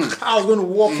walk. I was going to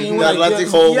walk in. The Atlantic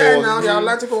Hall walk. Yeah, now the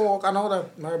Atlantic Hall walk and all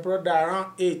that. My brother,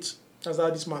 around 8, that's how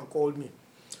this man called me.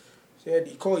 Said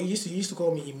he used to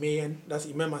call me Imayan. That's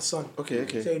Iman, my son. Okay.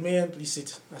 He said, Imayan, please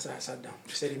sit. I sat down.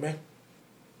 He said, Iman,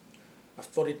 I've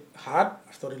thought it hard.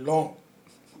 I've thought it long.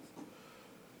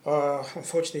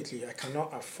 Unfortunately, I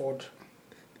cannot afford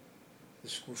the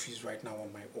school fees right now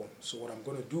on my own. So what I'm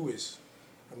going to do is,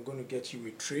 I'm going to get you a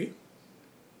tray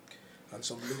and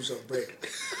some loaves of bread.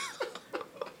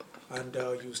 And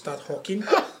you start hawking.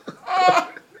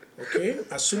 Okay?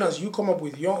 As soon as you come up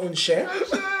with your own share,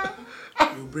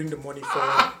 you bring the money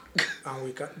forward. And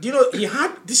we can. Do you know, he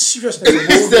had this seriousness. He had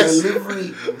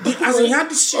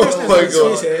this seriousness on his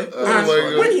face. And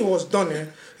when he was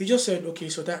done, he just said, okay,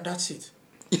 so that's it.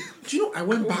 Do you know, I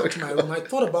went back to my room. I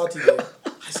thought about it.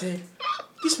 I said,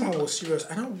 this man was serious.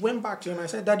 And I went back to him. I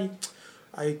said, Daddy,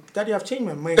 I've changed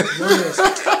my mind, to be honest.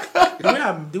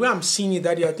 The way I'm seeing it,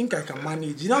 Daddy, I think I can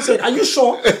manage. He now said, are you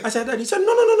sure? I said, Daddy. He said,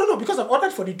 no, because I've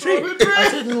ordered for the tray. I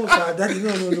said, no, sir, Daddy,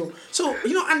 no. So,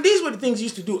 and these were the things he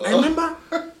used to do. I remember,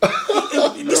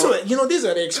 these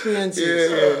are the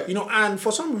experiences. Yeah. And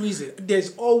for some reason,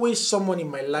 there's always someone in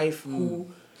my life who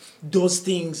does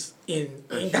things in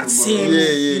that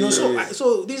same,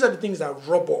 so these are the things that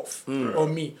rub off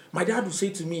on me. My dad would say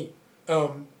to me,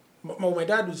 my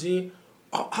dad would say,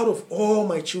 out of all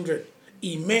my children,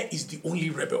 Ime is the only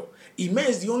rebel. Ime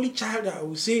is the only child that I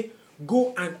will say,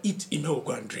 go and eat, Ime will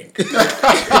go and drink.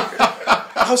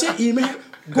 I'll say, Ime,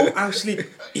 go and sleep.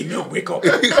 Ime, wake up.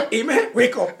 Ime,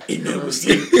 wake up. Ime will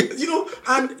sleep.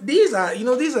 And these are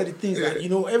the things that,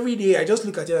 every day I just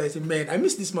look at it and I say, man, I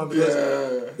miss this man because,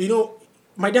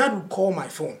 my dad would call my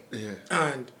phone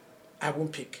and I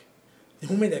won't pick. The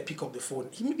moment I pick up the phone,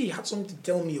 he had something to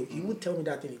tell me. He won't tell me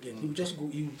that thing again. He would just go,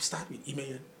 he would start with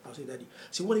email. I'll say, Daddy.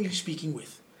 So what are you speaking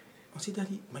with? I'll say,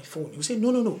 Daddy, my phone. He will say,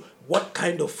 no. What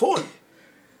kind of phone?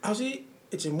 I'll say,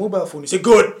 it's a mobile phone. He say,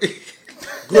 good.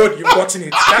 Good, you've gotten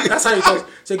it. That's how he talks.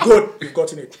 Say, good, you've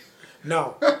gotten it.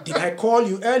 Now, did I call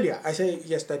you earlier? I say,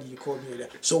 yes, Daddy, you called me earlier.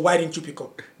 So why didn't you pick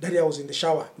up? Daddy, I was in the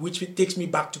shower, which takes me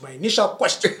back to my initial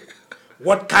question.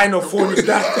 What kind of phone is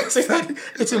that? Say, Daddy,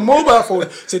 it's a mobile phone.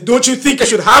 Say, don't you think you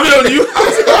should have it on you?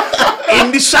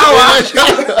 In the shower.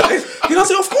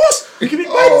 Say, of course. You can be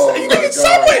quiet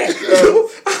somewhere.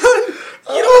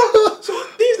 So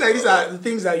things like these are the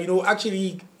things that,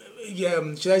 actually,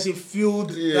 should I say, fueled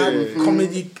that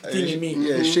comedic thing in me.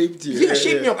 Yeah, shaped you. Yeah,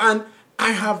 shaped me up. And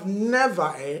I have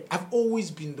never, I've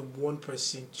always been the one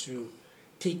person to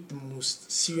take the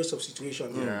most serious of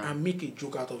situation and make a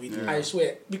joke out of it. Yeah. I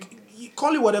swear.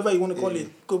 Call it whatever you want to call it.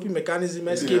 Coping mechanism,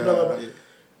 escape, blah, blah, blah. Yeah.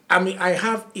 I mean, I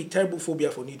have a terrible phobia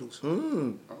for needles.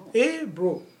 Hey,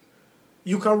 bro.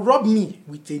 You can rub me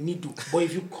with a needle, but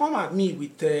if you come at me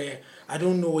with, I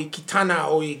don't know, a katana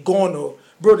or a gun, or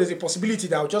bro, there's a possibility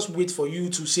that I'll just wait for you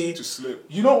to say, to slip.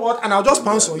 You know what? And I'll just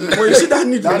pounce on you. But you see that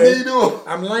needle?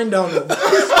 I'm lying down.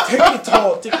 Take it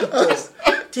all.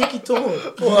 Take it all.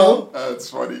 Well, that's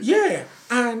funny. Yeah,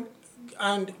 and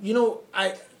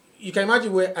you can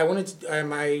imagine where I wanted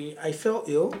to. I fell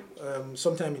ill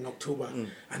sometime in October,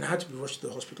 and I had to be rushed to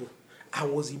the hospital. I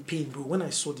was in pain, bro. When I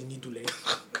saw the needle,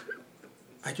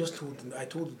 I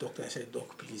told the doctor, I said,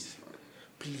 Doc, please,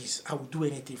 I will do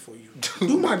anything for you.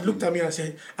 The woman looked at me and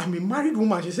said, I'm a married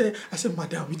woman. I said,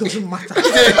 Madam, it doesn't matter.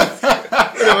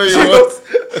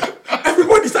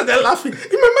 Everybody started laughing.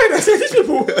 In my mind, I said, these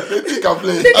people,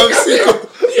 I'm sick.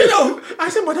 I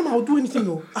said, Madam, I'll do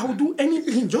anything. I will do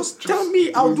anything. Just tell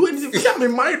me, I'll do anything. I'm a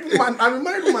married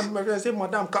woman. My friend said,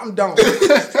 Madam, calm down.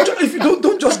 If you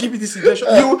don't just give me this suggestion.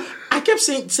 I kept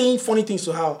saying funny things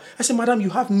to her. I said, Madam, you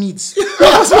have needs.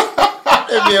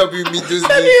 Let me help you meet those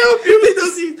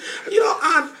needs.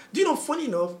 And funny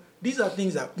enough, these are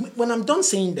things that when I'm done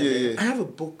saying them, I have a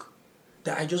book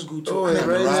that I just go to and I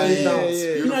write them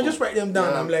down. I just write them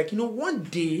down. I'm like, one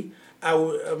day I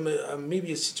will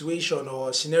maybe a situation or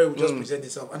a scenario will just present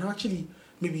itself, and I'll actually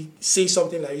maybe say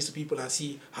something like this to people and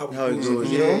see how it goes.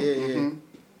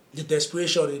 The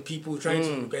desperation of the people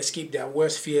trying to escape their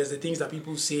worst fears, the things that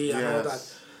people say and all that.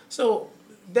 So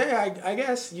there, I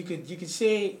guess you could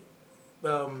say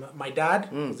my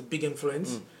dad was a big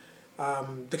influence.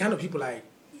 The kind of people I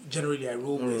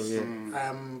roll with.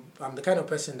 I'm the kind of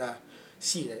person that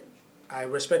I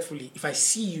respectfully, if I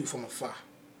see you from afar,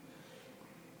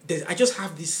 I just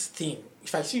have this thing.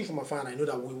 If I see you from afar and I know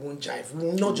that we won't jive, we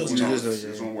will not just jive.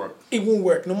 It won't work. It won't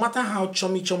work. No matter how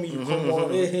chummy you come on,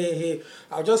 hey,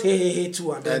 I'll just hey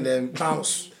too and then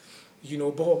bounce.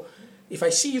 But if I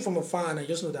see you from afar and I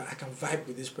just know that I can vibe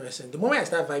with this person, the moment I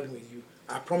start vibing with you,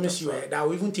 I promise that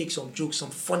I'll even take some jokes,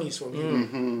 some funnies from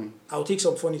you. I'll take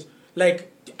some funnies.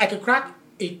 Like, I can crack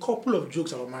a couple of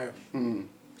jokes about Mayo.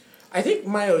 I think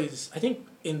Mayo is,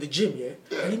 in the gym,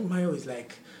 I think Mayo is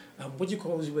like, what do you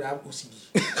call those people that have OCD?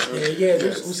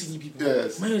 Those OCD people.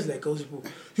 Yes. Mayo is like those people.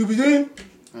 He'll be doing,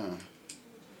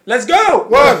 let's go!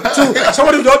 1, 2.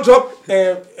 Somebody will just drop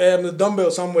the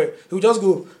dumbbell somewhere. He'll just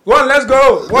go, 1, let's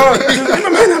go! 1, 2. In my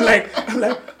mind, I'm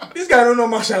like, this guy don't know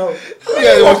Marshall.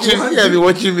 Be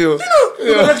watching me.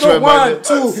 Let's go 1,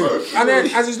 2. And then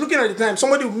as he's looking at the time,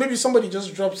 somebody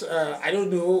just drops, I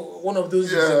don't know, one of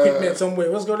those equipment somewhere.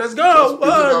 Let's go!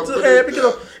 1, 2. Pick it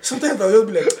up. Sometimes I'll just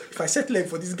be like, if I set leg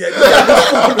for this guy,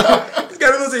 this guy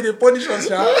don't say they punish us,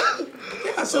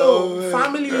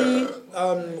 family,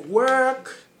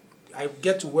 work. I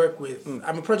get to work with.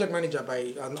 I'm a project manager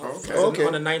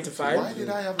on a 9 to 5. Why did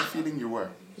I have a feeling you were?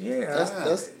 Yeah, that's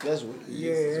what it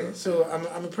is. So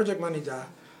I'm a project manager,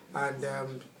 and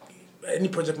any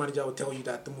project manager will tell you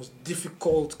that the most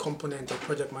difficult component of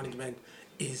project management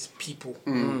is people.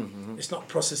 It's not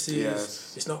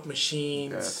processes. It's not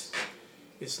machines.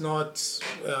 It's not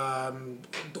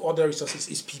the other resources.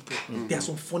 It's people. There are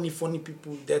some funny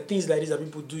people. There are things like this that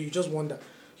people do. You just wonder.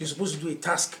 You're supposed to do a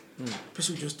task.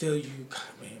 Person will just tell you,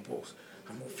 man, boss,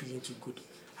 I'm not feeling too good.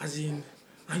 And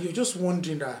you're just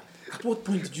wondering that at what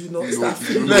point did you not start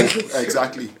feeling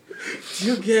Exactly. Do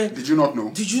you get? Did you not know?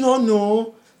 Did you not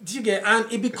know Do you get?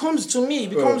 And it becomes a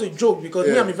joke because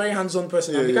me, I'm a very hands-on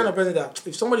person. I'm the kind of person that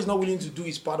if somebody's not willing to do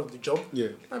his part of the job,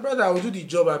 my brother, I will do the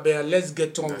job. I better let's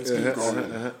get on with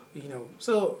it. You know,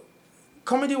 so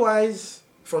comedy-wise,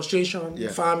 frustration,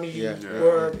 family,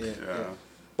 work.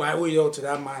 But I owe it all to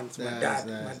that man, to my dad.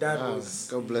 My dad was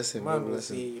God bless him. Man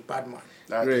was a bad man.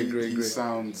 He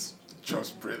sounds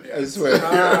just brilliant. I swear.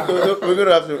 We're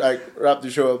gonna have to wrap the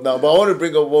show up now. But I want to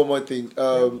bring up one more thing.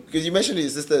 Because you mentioned your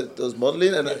sister does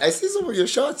modeling, and I see some of your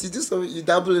shots. You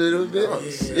dabble a little bit.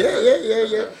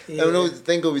 Yeah. I know.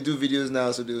 Thank God we do videos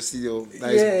now, so they'll see your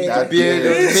nice beard,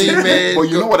 man. But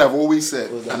you know what I've always said,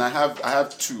 and I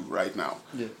have two right now.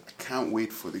 Yeah. Can't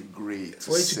wait for the grey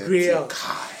to set the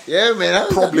car. Yeah, man.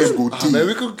 Problem go deep. Man,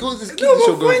 we could keep the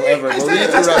show going forever.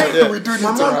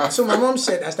 My mom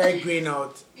said I started graying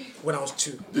out when I was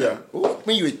 2. Yeah.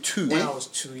 When you were 2? When I was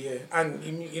 2, yeah. And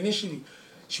initially,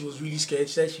 she was really scared.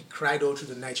 She said she cried all through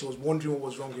the night. She was wondering what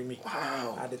was wrong with me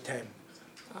at the time.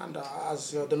 And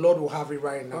as the Lord will have it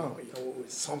right now, you know,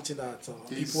 it's something that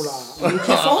people are looking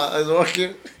for. It's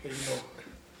working. You know,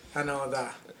 and all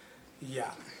that.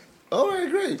 Yeah. All right,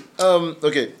 great.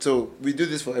 Okay, so we do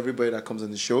this for everybody that comes on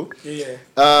the show. Yeah.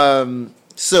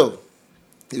 So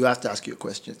you have to ask you a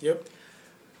question. Yep.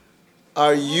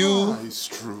 Are you? It's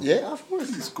true. Yeah, of course.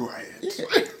 He's quiet.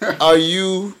 Yeah. Are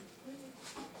you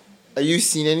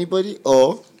seeing anybody,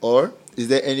 or is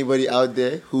there anybody out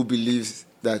there who believes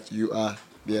that you are?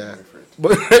 Yeah.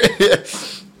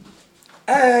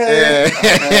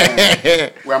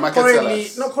 Where am I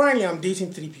currently I'm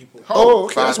dating 3 people. Oh,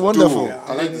 okay, that's wonderful. Yeah,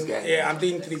 I like this guy. Yeah, I'm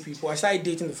dating 3 people. I started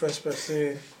dating the first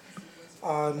person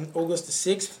on August the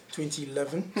 6th,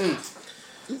 2011.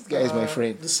 This guy is my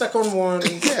friend. The second one,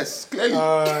 yes, clearly.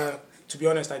 to be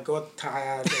honest, I got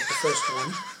tired of the first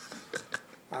one.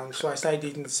 So I started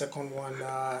dating the second one.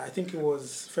 I think it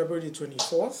was February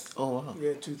 24th. Oh, wow.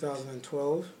 Yeah,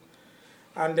 2012.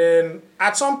 And then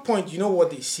at some point, you know what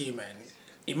they say, man.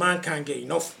 A man can't get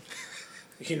enough.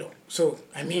 You know. So,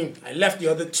 I mean, I left the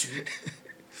other 2.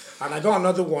 And I got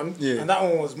another one. Yeah. And that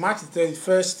one was March the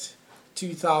 31st,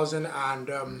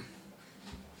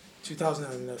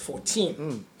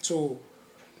 2014. So,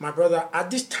 my brother, at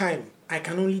this time, I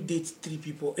can only date 3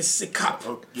 people. It's a cap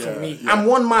for me. Yeah. I'm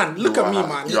one man. Look at me,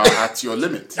 man. You are at your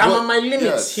limit. I'm at my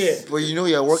limits here. Well, you know,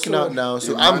 you're working out now,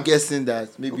 so I'm guessing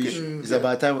that maybe it's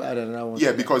about time we add another one.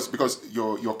 Yeah, because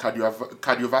your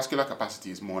cardiovascular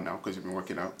capacity is more now because you've been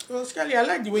working out. Well, Skelly, I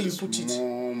like the way you put it.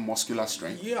 More muscular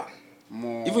strength. Yeah.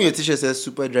 More. Even your t-shirt says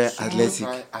super dry athletic.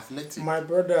 My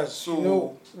brothers, so, you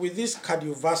know, with this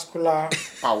cardiovascular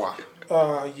power,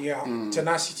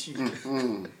 tenacity.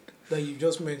 That you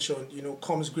just mentioned, you know,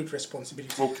 comes great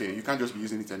responsibility. Okay, you can't just be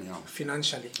using it anyhow.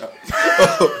 Financially.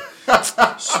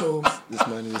 So this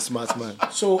man is a smart man.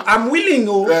 So I'm willing,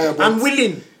 I'm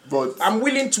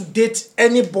willing to date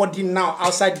anybody now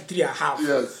outside the 3 I have.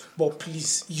 Yes. But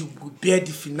please, you will bear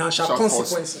the financial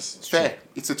consequences. Fair.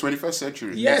 It's the 21st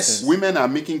century. Yes. Women are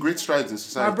making great strides in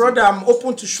society. My brother, I'm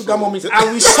open to sugar mommies. I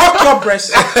will suck your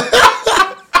breast.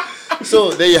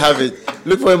 So there you have it.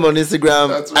 Look for him on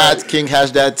Instagram at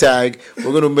KingHashThatTag.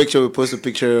 We're going to make sure we post a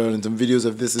picture and some videos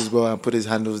of this as well and put his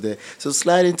handles there. So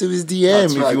slide into his DM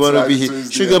if you want to be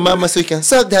his sugar mama so you can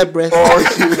suck that breast.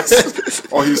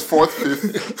 Or his 4th,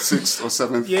 5th, 6th, or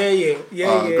 7th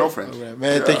girlfriend. Right,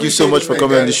 man, thank you so much for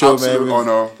coming on the show, absolute man.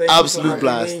 Honor. Absolute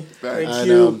blast. Thank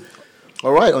you.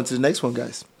 All right, on to the next one,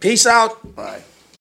 guys. Peace out. Bye.